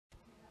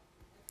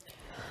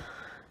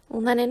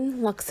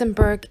Lenin,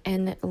 Luxemburg,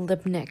 and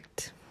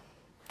Liebknecht.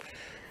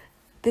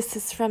 This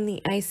is from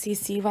the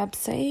ICC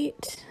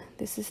website.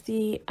 This is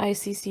the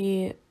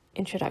ICC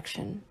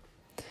introduction.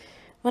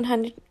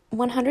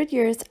 100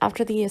 years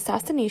after the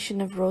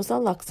assassination of Rosa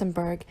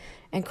Luxemburg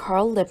and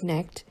Karl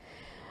Liebknecht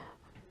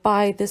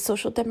by the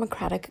Social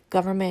Democratic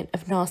government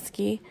of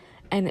Noski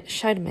and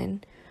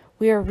Scheidemann,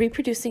 we are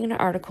reproducing an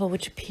article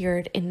which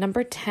appeared in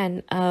number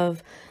 10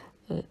 of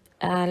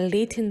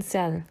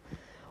L'Étincelle,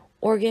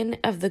 organ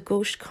of the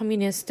Gauche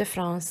Communiste de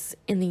France,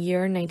 in the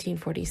year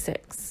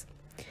 1946.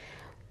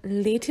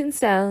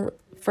 L'Étincelle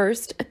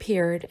first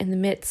appeared in the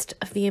midst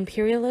of the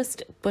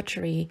imperialist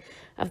butchery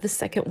of the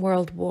Second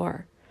World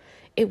War.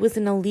 It was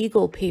an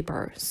illegal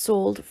paper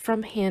sold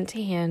from hand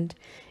to hand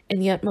in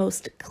the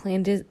utmost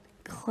clandestinity.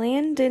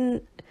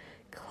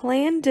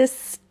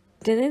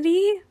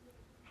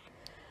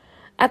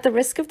 At the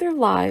risk of their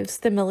lives,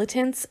 the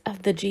militants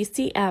of the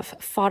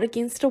GCF fought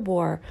against a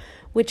war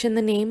which, in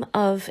the name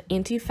of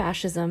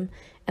anti-fascism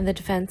and the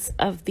defense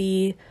of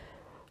the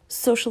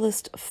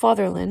socialist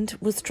fatherland,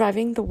 was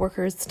driving the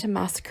workers to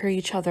massacre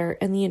each other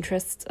in the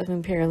interests of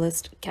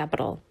imperialist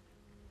capital.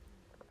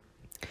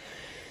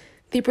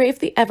 They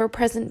braved the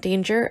ever-present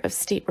danger of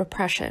state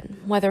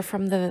repression, whether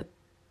from the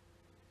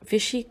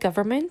Vichy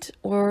government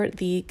or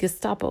the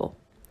Gestapo.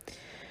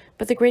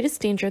 But the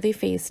greatest danger they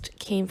faced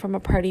came from a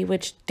party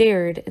which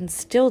dared, and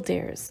still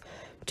dares,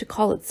 to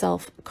call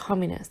itself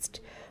communist,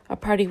 a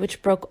party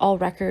which broke all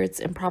records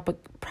in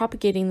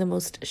propagating the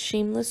most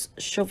shameless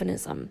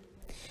chauvinism.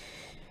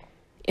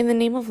 In the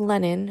name of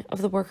Lenin,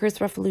 of the Workers'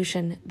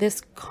 Revolution,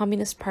 this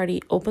communist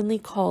party openly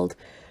called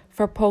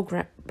for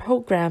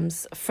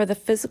programs for the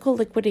physical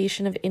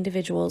liquidation of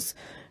individuals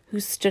who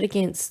stood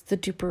against the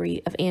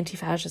dupery of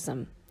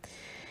anti-fascism.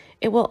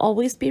 It will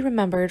always be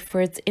remembered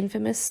for its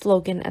infamous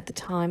slogan at the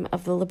time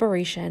of the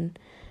liberation,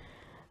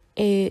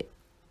 à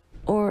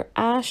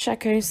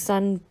chacun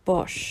son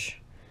boche,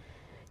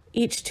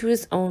 each to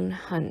his own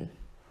Hun.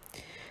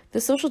 The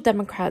Social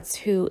Democrats,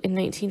 who in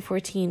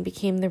 1914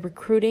 became the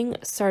recruiting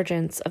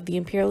sergeants of the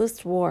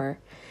imperialist war,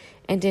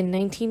 and in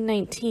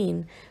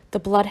 1919 the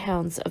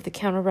bloodhounds of the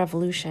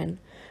counter-revolution,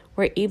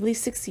 were ably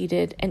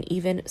succeeded and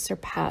even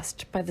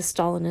surpassed by the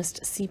Stalinist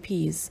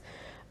CPs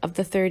of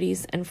the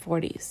 30s and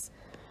 40s.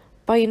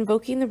 By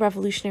invoking the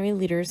revolutionary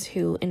leaders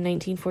who, in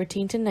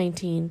 1914 to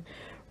 19,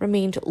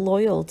 remained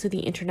loyal to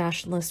the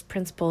internationalist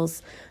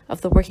principles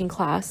of the working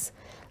class,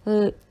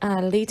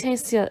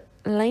 L'Étincelle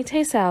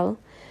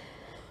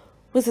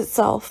was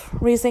itself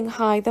raising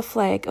high the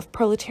flag of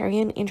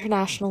proletarian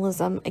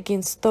internationalism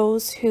against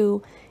those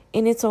who,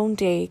 in its own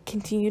day,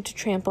 continued to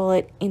trample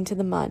it into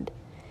the mud.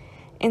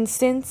 And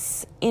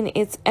since in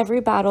its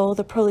every battle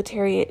the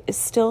proletariat is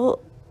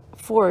still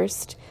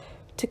forced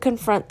to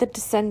confront the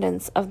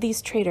descendants of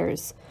these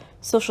traitors,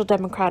 Social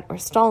Democrat or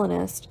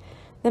Stalinist,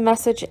 the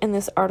message in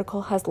this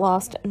article has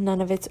lost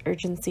none of its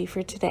urgency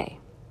for today.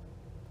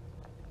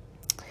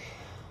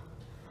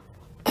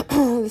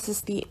 This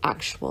is the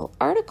actual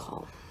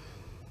article.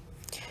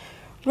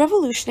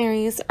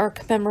 Revolutionaries are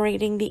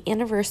commemorating the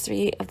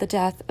anniversary of the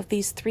death of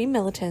these three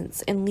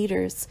militants and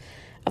leaders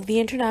of the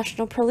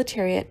international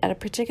proletariat at a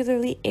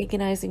particularly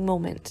agonizing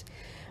moment,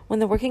 when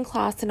the working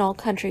class in all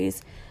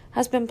countries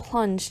has been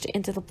plunged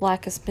into the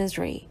blackest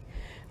misery,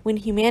 when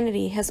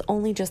humanity has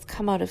only just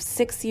come out of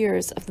 6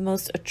 years of the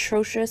most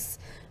atrocious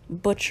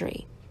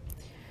butchery,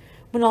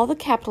 when all the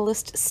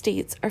capitalist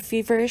states are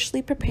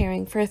feverishly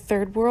preparing for a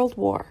third world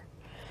war,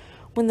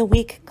 when the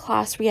weak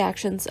class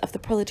reactions of the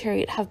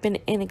proletariat have been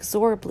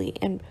inexorably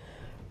and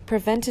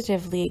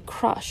preventatively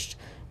crushed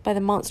by the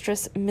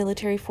monstrous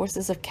military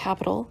forces of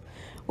capital,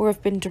 or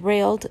have been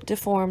derailed,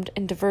 deformed,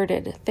 and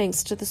diverted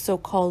thanks to the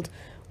so-called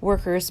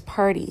workers'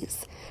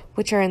 parties,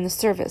 which are in the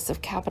service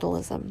of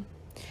capitalism.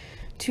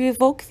 To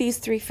evoke these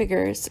three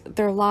figures,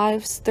 their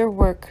lives, their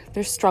work,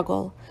 their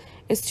struggle,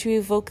 is to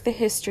evoke the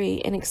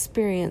history and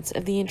experience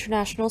of the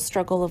international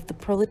struggle of the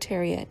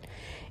proletariat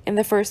in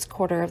the first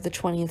quarter of the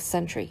 20th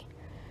century.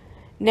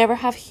 Never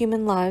have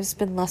human lives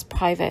been less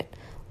private,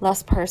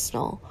 less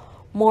personal,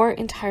 more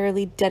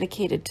entirely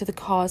dedicated to the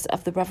cause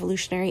of the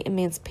revolutionary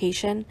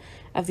emancipation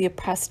of the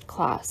oppressed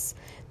class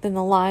than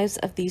the lives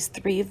of these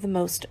three of the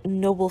most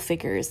noble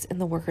figures in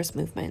the workers'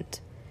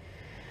 movement.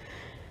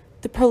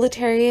 The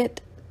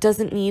proletariat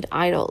doesn't need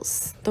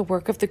idols. The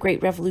work of the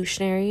great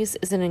revolutionaries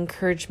is an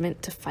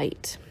encouragement to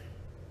fight.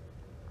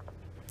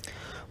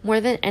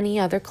 More than any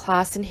other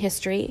class in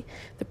history,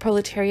 the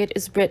proletariat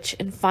is rich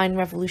in fine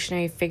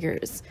revolutionary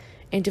figures,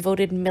 in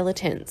devoted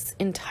militants,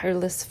 in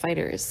tireless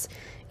fighters,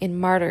 in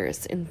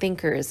martyrs, in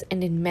thinkers,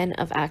 and in men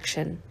of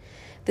action.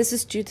 This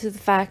is due to the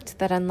fact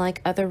that,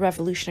 unlike other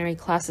revolutionary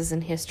classes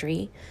in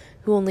history,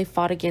 who only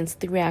fought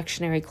against the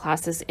reactionary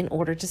classes in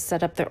order to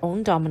set up their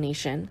own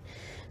domination,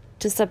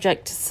 to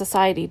subject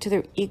society to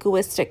their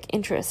egoistic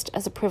interest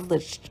as a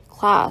privileged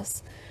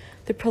class,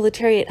 the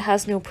proletariat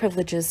has no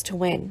privileges to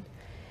win.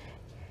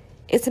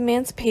 Its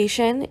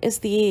emancipation is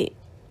the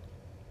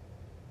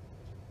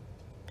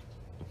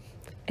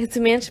Its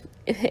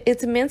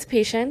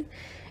emancipation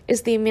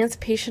is the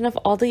emancipation of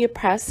all the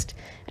oppressed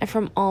and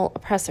from all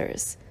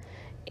oppressors.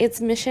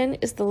 Its mission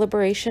is the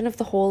liberation of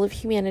the whole of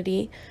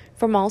humanity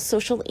from all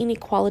social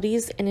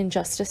inequalities and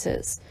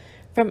injustices,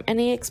 from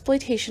any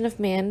exploitation of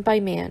man by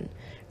man,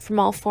 from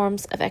all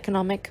forms of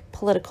economic,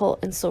 political,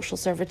 and social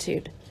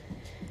servitude.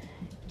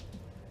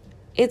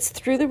 It's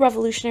through the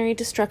revolutionary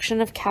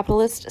destruction of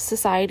capitalist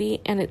society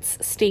and its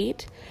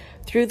state,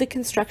 through the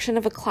construction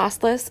of a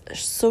classless,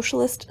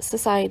 socialist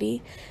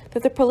society,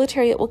 that the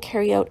proletariat will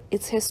carry out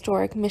its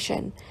historic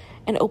mission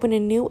and open a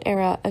new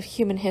era of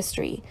human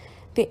history,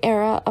 the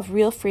era of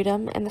real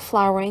freedom and the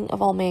flowering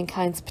of all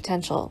mankind's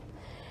potential.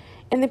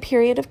 In the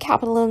period of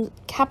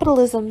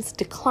capitalism's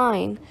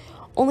decline,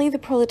 only the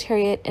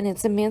proletariat and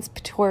its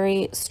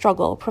emancipatory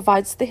struggle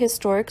provides the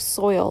historic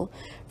soil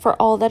for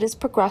all that is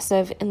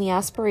progressive in the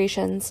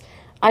aspirations,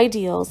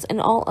 ideals, and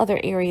all other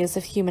areas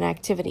of human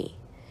activity.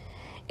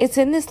 It's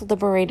in this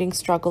liberating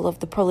struggle of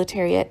the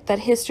proletariat that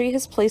history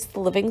has placed the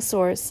living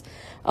source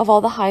of all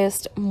the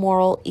highest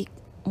moral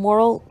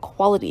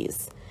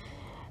qualities: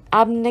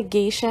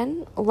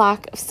 abnegation,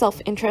 lack of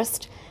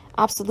self-interest,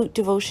 absolute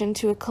devotion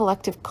to a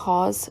collective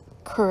cause,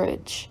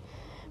 courage.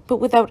 But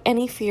without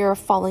any fear of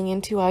falling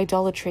into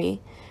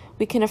idolatry,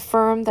 we can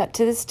affirm that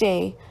to this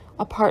day,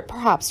 apart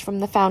perhaps from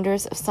the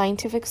founders of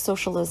scientific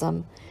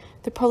socialism,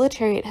 the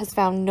proletariat has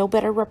found no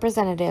better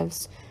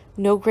representatives,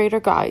 no greater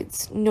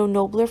guides, no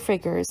nobler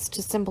figures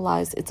to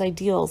symbolize its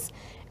ideals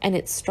and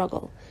its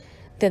struggle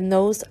than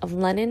those of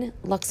Lenin,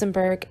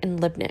 Luxemburg, and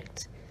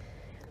Liebknecht.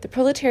 The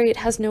proletariat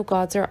has no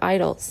gods or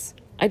idols.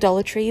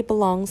 Idolatry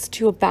belongs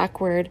to a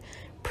backward,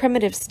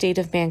 primitive state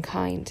of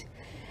mankind.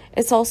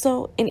 It's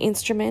also an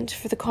instrument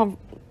for the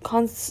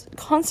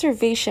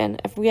conservation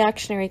of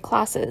reactionary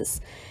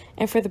classes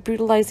and for the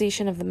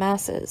brutalization of the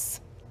masses.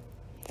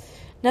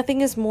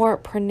 Nothing is more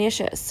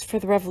pernicious for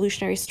the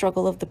revolutionary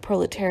struggle of the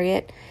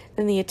proletariat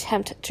than the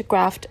attempt to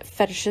graft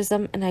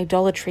fetishism and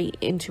idolatry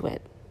into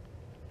it.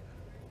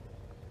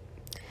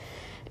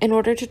 In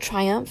order to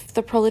triumph,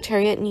 the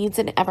proletariat needs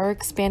an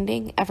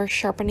ever-expanding,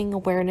 ever-sharpening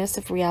awareness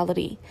of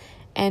reality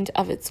and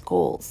of its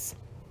goals.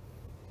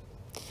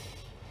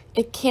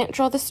 It can't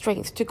draw the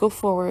strength to go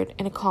forward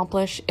and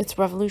accomplish its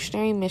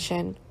revolutionary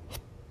mission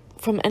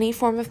from any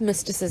form of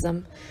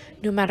mysticism,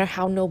 no matter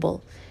how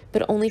noble,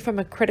 but only from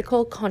a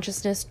critical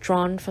consciousness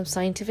drawn from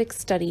scientific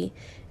study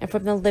and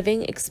from the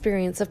living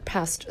experience of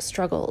past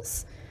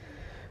struggles.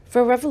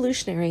 For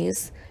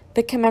revolutionaries,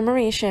 the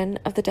commemoration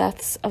of the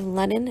deaths of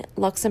Lenin,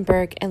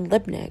 Luxemburg, and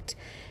Liebknecht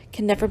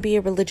can never be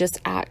a religious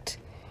act.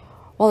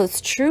 While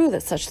it's true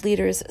that such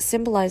leaders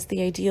symbolize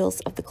the ideals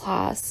of the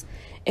class,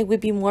 it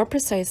would be more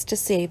precise to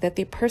say that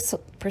they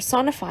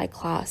personify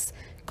class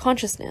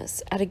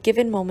consciousness at a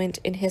given moment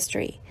in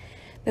history,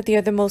 that they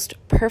are the most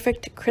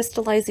perfect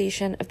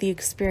crystallization of the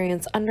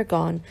experience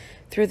undergone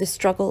through the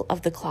struggle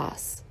of the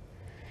class.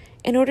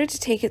 In order to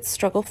take its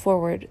struggle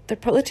forward, the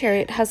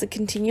proletariat has a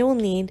continual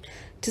need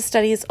to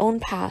study its own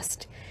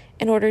past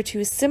in order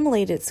to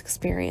assimilate its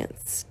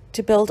experience,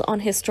 to build on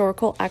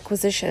historical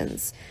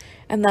acquisitions,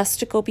 and thus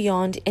to go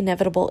beyond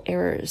inevitable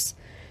errors,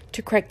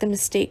 to correct the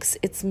mistakes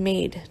it's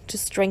made, to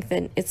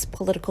strengthen its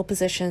political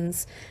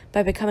positions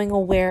by becoming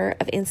aware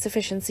of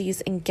insufficiencies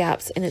and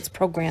gaps in its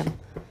program,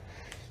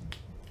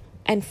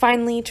 and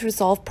finally to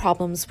resolve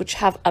problems which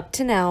have up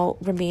to now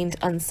remained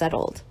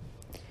unsettled.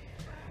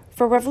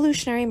 For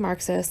revolutionary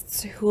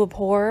Marxists who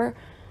abhor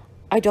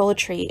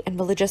idolatry and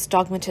religious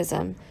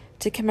dogmatism,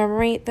 to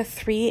commemorate the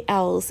 3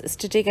 L's is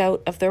to dig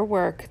out of their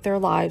work, their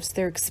lives,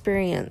 their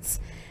experience,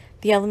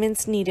 the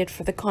elements needed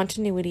for the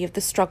continuity of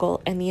the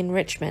struggle and the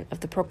enrichment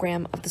of the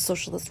program of the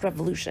socialist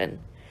revolution.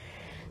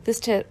 This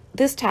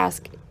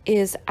task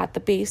is at the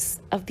base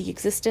of the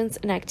existence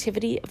and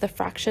activity of the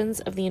fractions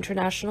of the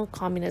international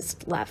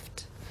communist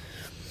left.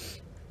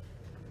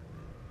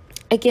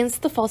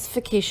 Against the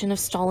falsification of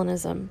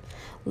Stalinism,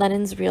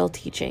 Lenin's real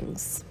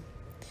teachings.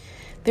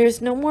 There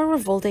is no more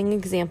revolting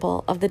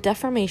example of the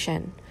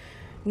deformation,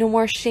 no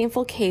more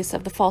shameful case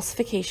of the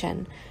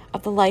falsification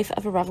of the life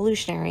of a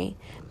revolutionary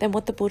than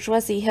what the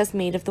bourgeoisie has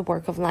made of the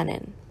work of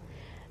Lenin.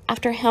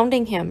 After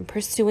hounding him,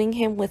 pursuing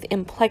him with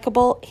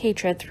implacable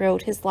hatred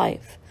throughout his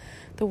life,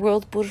 the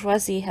world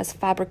bourgeoisie has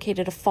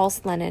fabricated a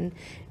false Lenin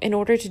in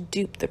order to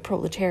dupe the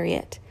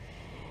proletariat.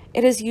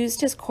 It has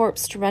used his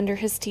corpse to render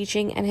his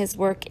teaching and his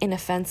work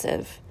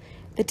inoffensive.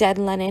 The dead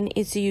Lenin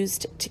is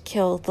used to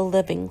kill the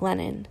living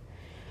Lenin.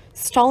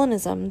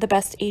 Stalinism, the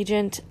best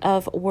agent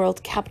of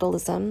world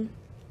capitalism,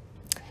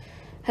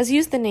 has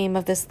used the name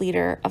of this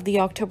leader of the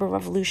October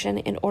Revolution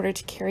in order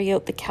to carry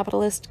out the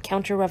capitalist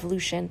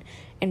counter-revolution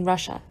in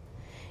Russia.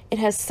 It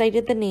has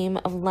cited the name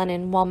of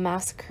Lenin while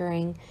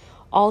massacring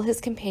all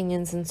his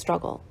companions in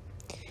struggle.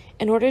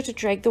 In order to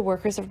drag the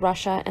workers of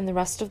Russia and the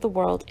rest of the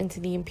world into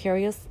the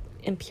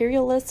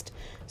imperialist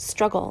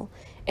struggle,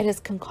 it has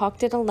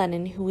concocted a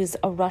Lenin who is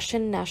a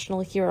Russian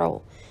national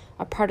hero,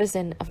 a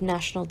partisan of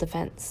national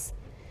defense.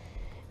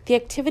 The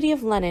activity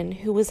of Lenin,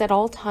 who was at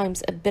all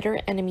times a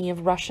bitter enemy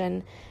of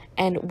Russian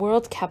and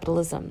world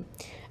capitalism,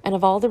 and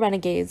of all the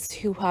renegades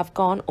who have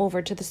gone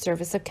over to the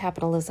service of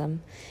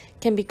capitalism,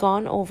 can be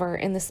gone over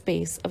in the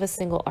space of a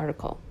single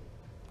article,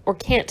 or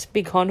can't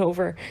be gone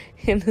over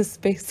in the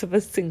space of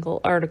a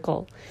single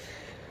article.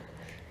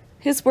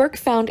 His work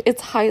found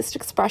its highest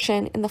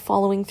expression in the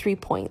following 3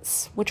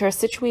 points, which are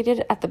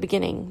situated at the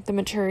beginning, the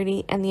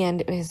maturity, and the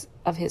end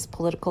of his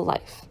political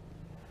life.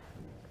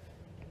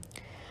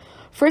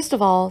 First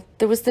of all,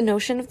 there was the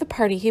notion of the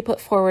party he put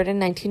forward in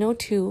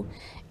 1902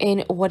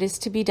 in What is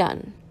to be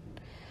Done.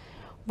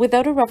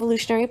 Without a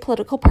revolutionary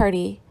political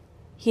party,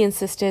 he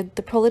insisted,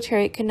 the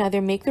proletariat could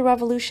neither make the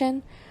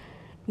revolution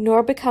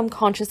nor become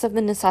conscious of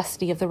the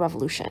necessity of the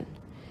revolution.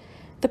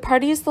 The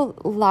party is the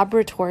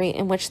laboratory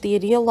in which the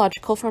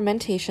ideological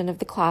fermentation of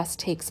the class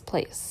takes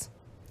place.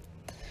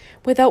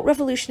 Without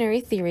revolutionary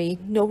theory,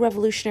 no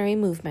revolutionary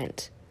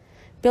movement.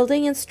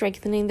 Building and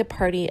strengthening the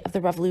party of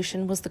the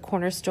revolution was the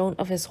cornerstone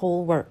of his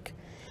whole work.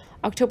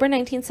 October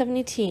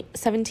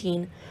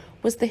 1917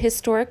 was the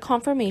historic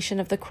confirmation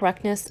of the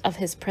correctness of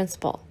his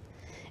principle.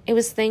 It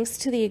was thanks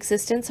to the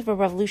existence of a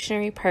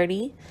revolutionary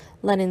party,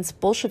 Lenin's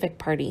Bolshevik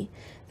Party,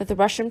 that the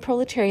Russian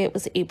proletariat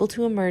was able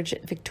to emerge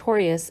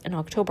victorious in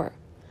October.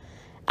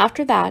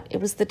 After that, it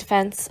was the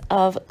defense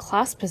of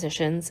class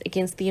positions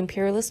against the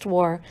imperialist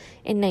war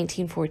in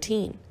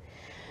 1914.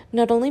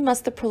 Not only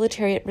must the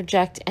proletariat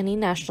reject any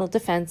national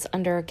defense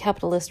under a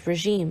capitalist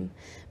regime,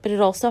 but it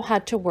also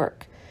had to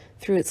work,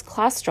 through its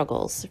class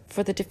struggles,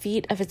 for the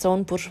defeat of its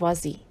own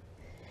bourgeoisie.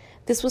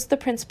 This was the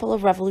principle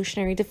of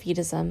revolutionary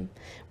defeatism,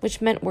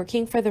 which meant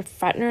working for the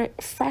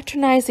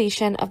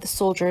fraternization of the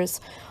soldiers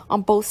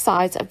on both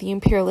sides of the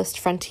imperialist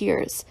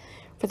frontiers,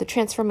 for the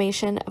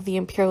transformation of the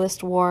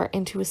imperialist war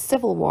into a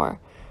civil war,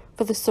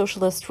 for the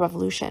socialist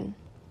revolution.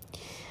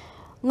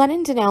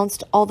 Lenin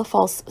denounced all the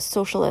false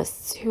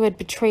socialists who had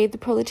betrayed the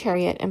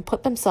proletariat and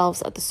put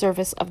themselves at the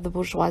service of the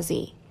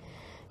bourgeoisie.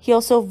 He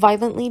also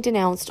violently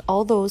denounced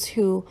all those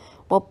who,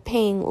 while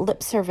paying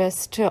lip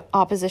service to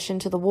opposition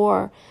to the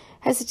war,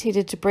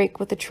 hesitated to break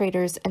with the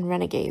traitors and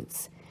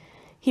renegades.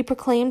 He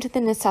proclaimed the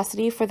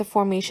necessity for the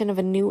formation of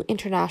a new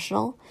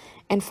international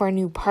and for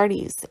new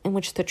parties in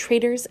which the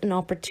traitors and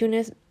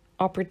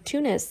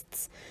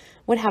opportunists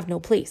would have no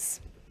place.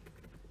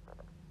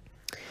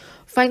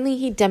 Finally,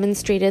 he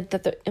demonstrated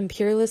that the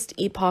imperialist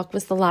epoch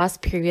was the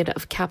last period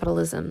of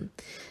capitalism,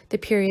 the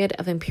period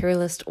of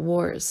imperialist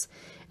wars,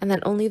 and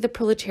that only the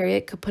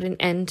proletariat could put an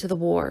end to the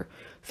war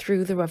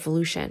through the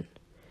revolution.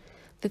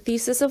 This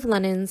thesis of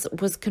Lenin's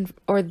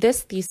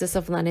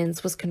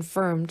was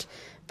confirmed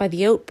by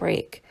the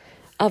outbreak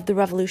of the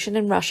revolution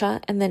in Russia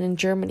and then in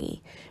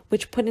Germany,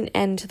 which put an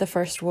end to the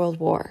First World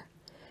War.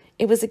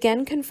 It was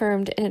again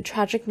confirmed in a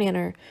tragic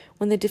manner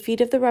when the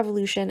defeat of the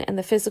revolution and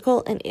the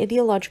physical and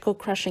ideological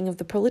crushing of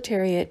the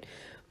proletariat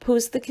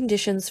posed the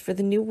conditions for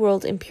the New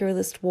World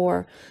imperialist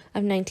war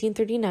of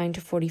 1939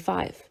 to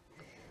 45.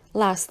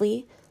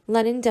 Lastly,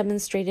 Lenin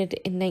demonstrated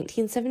in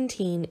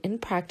 1917 in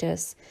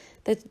practice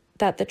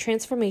that the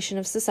transformation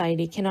of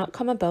society cannot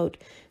come about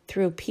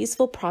through a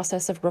peaceful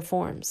process of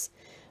reforms,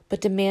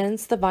 but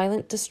demands the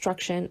violent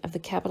destruction of the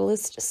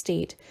capitalist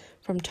state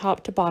from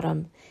top to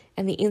bottom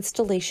and the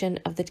installation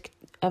of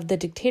the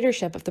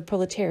dictatorship of the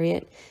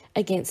proletariat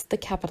against the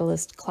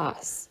capitalist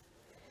class.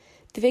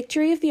 The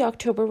victory of the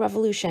October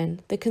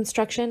Revolution, the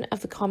construction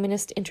of the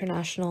Communist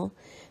International,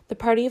 the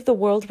Party of the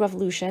World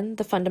Revolution,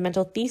 the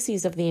fundamental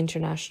theses of the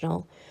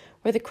International,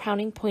 were the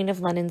crowning point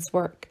of Lenin's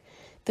work,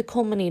 the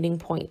culminating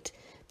point,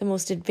 the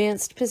most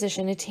advanced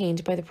position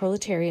attained by the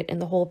proletariat in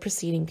the whole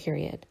preceding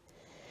period.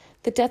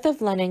 The death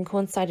of Lenin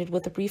coincided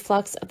with the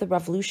reflux of the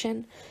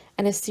revolution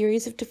and a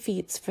series of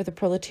defeats for the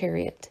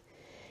proletariat.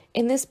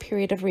 In this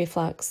period of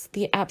reflux,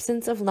 the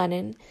absence of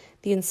Lenin,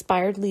 the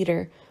inspired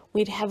leader,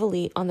 weighed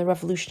heavily on the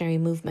revolutionary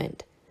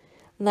movement.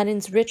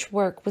 Lenin's rich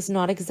work was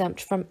not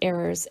exempt from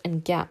errors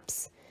and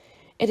gaps.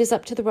 It is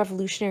up to the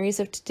revolutionaries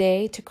of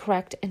today to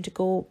correct and to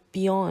go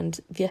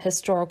beyond the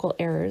historical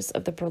errors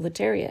of the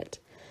proletariat.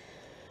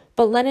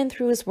 But Lenin,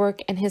 through his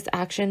work and his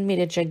action, made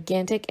a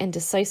gigantic and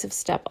decisive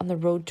step on the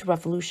road to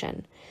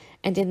revolution,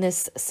 and in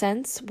this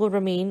sense will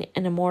remain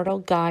an immortal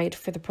guide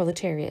for the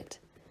proletariat.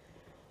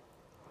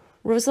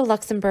 Rosa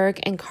Luxemburg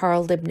and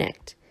Karl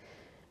Liebknecht,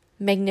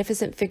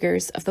 magnificent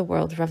figures of the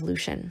world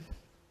revolution.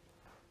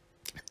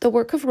 The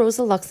work of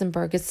Rosa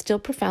Luxemburg is still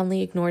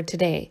profoundly ignored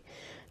today,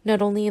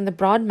 not only in the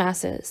broad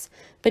masses,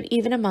 but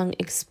even among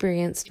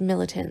experienced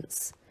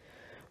militants.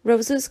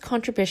 Rosa's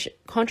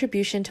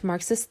contribution to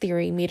Marxist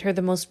theory made her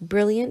the most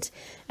brilliant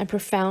and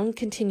profound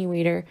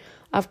continuator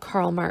of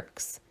Karl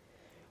Marx.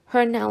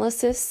 Her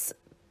analysis,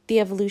 The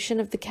Evolution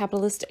of the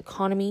Capitalist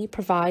Economy,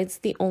 provides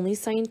the only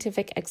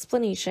scientific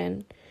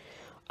explanation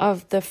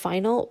of the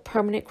final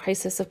permanent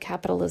crisis of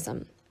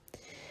capitalism.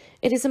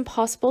 It is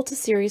impossible to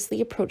seriously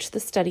approach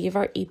the study of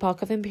our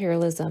epoch of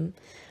imperialism,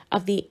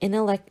 of the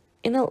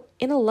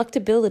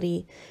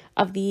ineluctability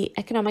of the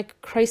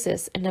economic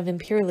crisis and of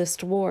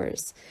imperialist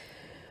wars,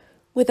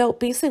 without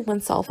basing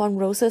oneself on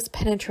Rosa's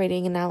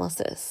penetrating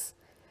analysis.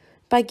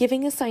 By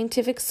giving a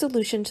scientific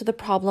solution to the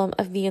problem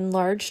of the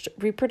enlarged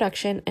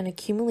reproduction and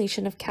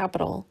accumulation of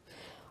capital,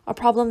 a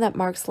problem that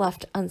Marx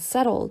left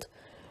unsettled,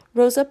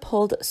 Rosa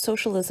pulled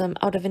socialism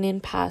out of an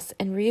impasse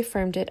and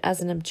reaffirmed it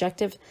as an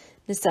objective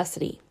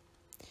necessity.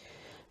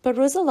 But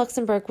Rosa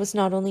Luxemburg was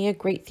not only a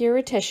great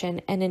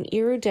theoretician and an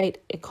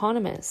erudite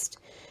economist,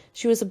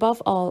 she was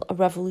above all a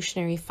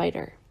revolutionary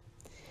fighter.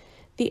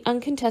 The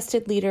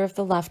uncontested leader of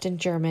the left in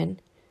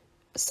German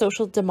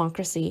social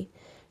democracy,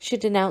 she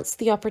denounced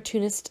the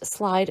opportunist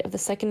slide of the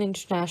Second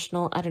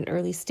International at an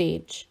early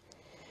stage.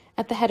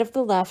 At the head of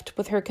the left,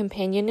 with her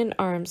companion in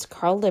arms,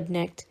 Karl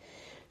Liebknecht,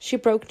 she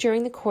broke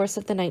during the course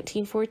of the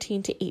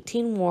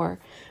 1914-18 war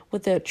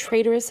with the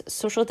traitorous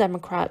Social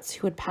Democrats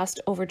who had passed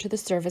over to the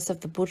service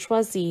of the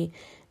bourgeoisie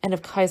and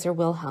of Kaiser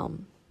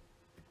Wilhelm.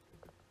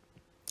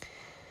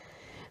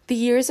 The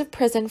years of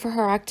prison for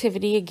her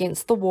activity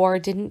against the war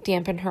didn't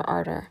dampen her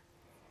ardor.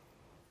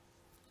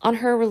 On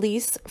her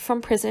release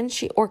from prison,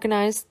 she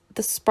organized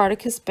the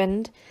Spartacus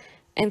Bund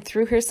and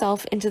threw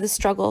herself into the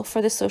struggle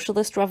for the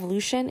socialist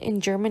revolution in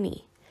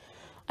Germany.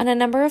 On a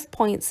number of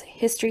points,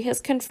 history has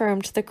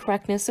confirmed the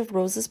correctness of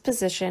Rosa's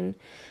position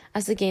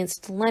as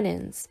against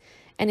Lenin's,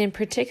 and in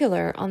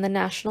particular on the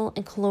national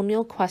and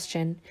colonial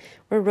question,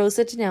 where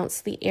Rosa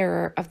denounced the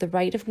error of the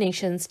right of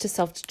nations to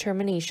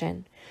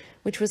self-determination,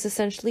 which was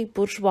essentially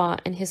bourgeois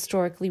and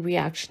historically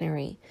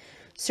reactionary,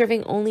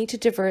 serving only to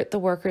divert the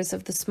workers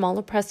of the small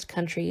oppressed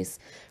countries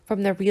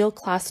from their real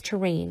class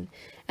terrain,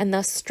 and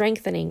thus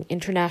strengthening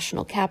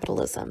international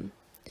capitalism.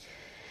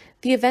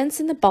 The events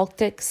in the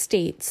Baltic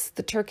states,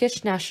 the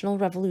Turkish National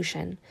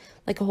Revolution,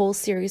 like a whole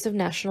series of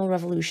national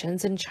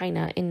revolutions in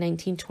China in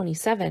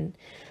 1927,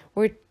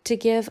 were to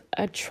give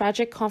a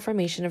tragic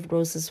confirmation of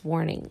Rosa's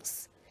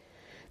warnings.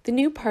 The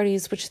new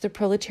parties which the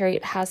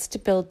proletariat has to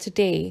build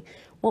today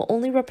will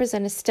only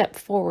represent a step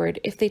forward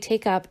if they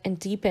take up and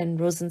deepen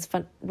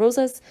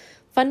Rosa's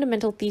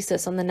fundamental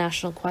thesis on the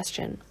national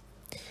question.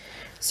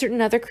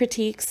 Certain other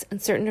critiques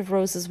and certain of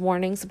Rosa's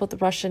warnings about the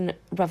Russian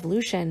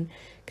Revolution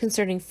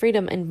concerning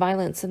freedom and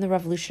violence in the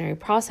revolutionary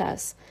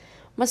process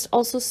must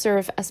also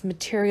serve as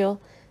material,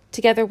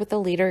 together with the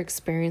later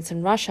experience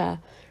in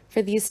Russia,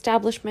 for the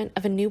establishment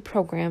of a new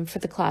program for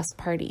the class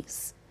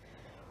parties.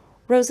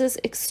 Rosa's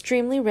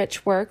extremely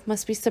rich work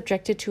must be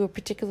subjected to a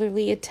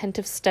particularly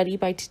attentive study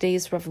by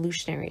today's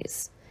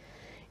revolutionaries.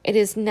 It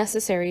is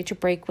necessary to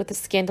break with the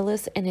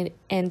scandalous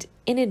and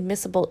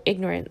inadmissible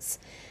ignorance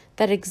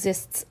that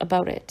exists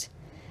about it.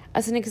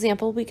 As an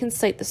example, we can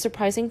cite the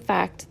surprising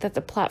fact that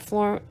the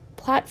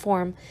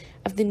platform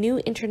of the new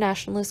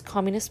Internationalist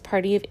Communist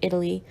Party of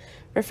Italy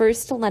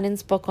refers to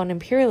Lenin's book on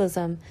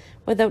imperialism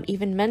without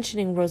even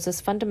mentioning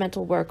Rosa's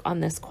fundamental work on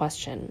this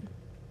question.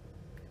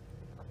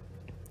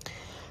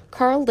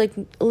 Karl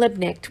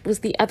Liebknecht was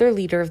the other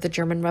leader of the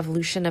German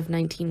Revolution of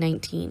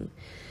 1919.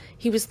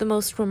 He was the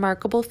most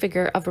remarkable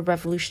figure of a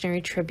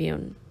revolutionary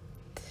tribune.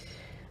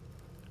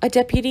 A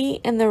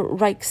deputy in the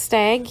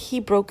Reichstag, he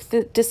broke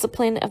the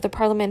discipline of the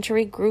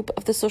parliamentary group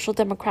of the Social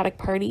Democratic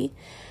Party,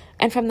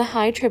 and from the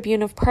high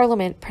tribune of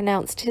Parliament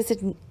pronounced his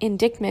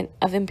indictment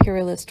of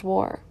imperialist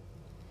war.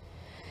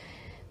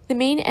 The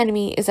main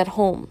enemy is at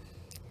home.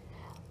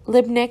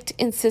 Liebknecht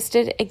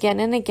insisted again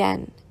and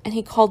again, and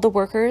he called the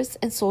workers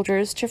and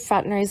soldiers to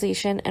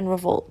fraternization and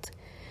revolt.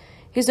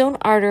 His own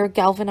ardor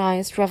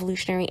galvanized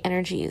revolutionary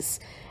energies,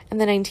 and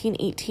the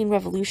 1918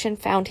 revolution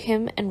found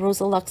him and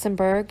Rosa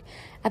Luxemburg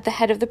at the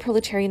head of the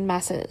proletarian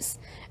masses,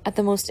 at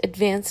the most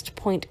advanced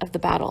point of the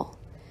battle.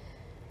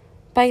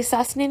 By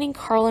assassinating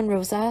Karl and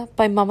Rosa,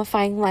 by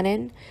mummifying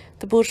Lenin,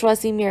 the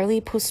bourgeoisie merely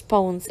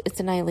postpones its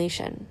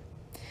annihilation.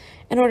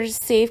 In order to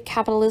save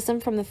capitalism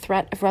from the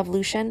threat of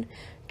revolution,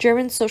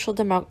 German social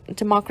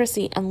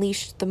democracy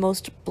unleashed the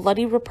most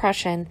bloody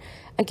repression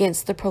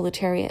against the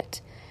proletariat.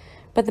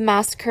 But the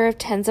massacre of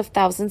tens of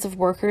thousands of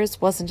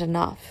workers wasn't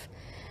enough.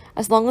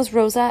 As long as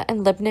Rosa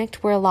and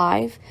Liebknecht were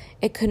alive,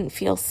 it couldn't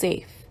feel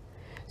safe.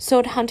 So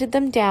it hunted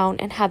them down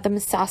and had them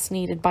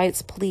assassinated by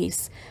its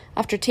police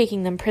after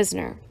taking them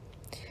prisoner.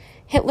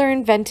 Hitler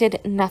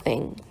invented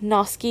nothing.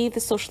 Noski, the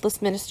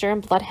socialist minister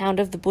and bloodhound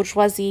of the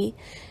bourgeoisie,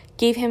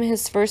 gave him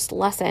his first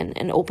lesson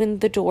and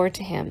opened the door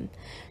to him,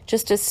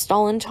 just as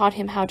Stalin taught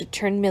him how to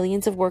turn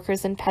millions of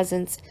workers and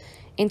peasants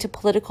into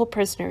political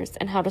prisoners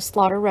and how to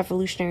slaughter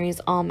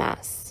revolutionaries en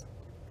masse.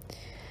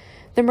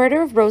 The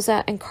murder of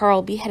Rosa and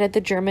Karl beheaded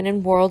the German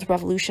and world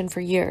revolution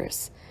for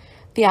years.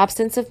 The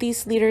absence of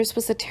these leaders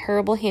was a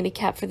terrible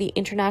handicap for the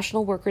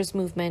international workers'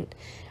 movement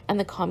and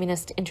the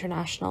Communist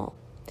International.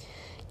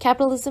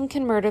 Capitalism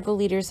can murder the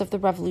leaders of the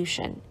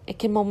revolution. It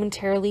can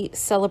momentarily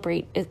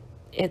celebrate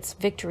its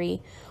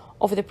victory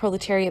over the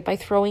proletariat by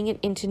throwing it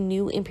into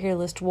new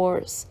imperialist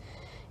wars.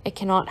 It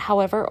cannot,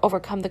 however,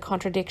 overcome the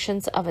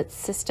contradictions of its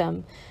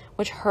system,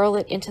 which hurl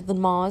it into the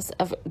maws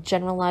of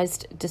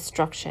generalized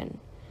destruction.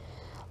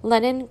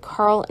 Lenin,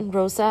 Karl, and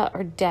Rosa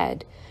are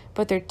dead,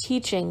 but their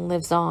teaching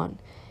lives on.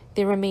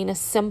 They remain a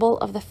symbol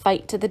of the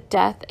fight to the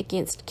death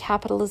against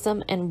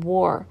capitalism and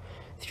war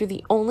through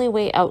the only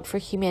way out for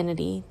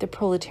humanity, the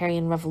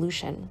proletarian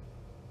revolution.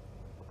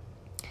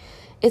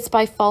 It's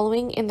by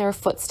following in their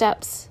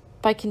footsteps,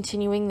 by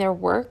continuing their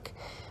work,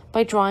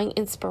 by drawing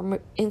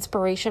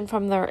inspiration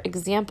from their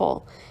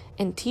example,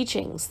 and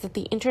teachings that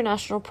the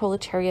international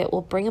proletariat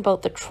will bring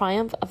about the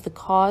triumph of the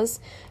cause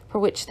for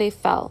which they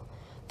fell,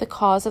 the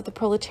cause of the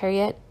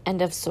proletariat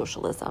and of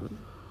socialism.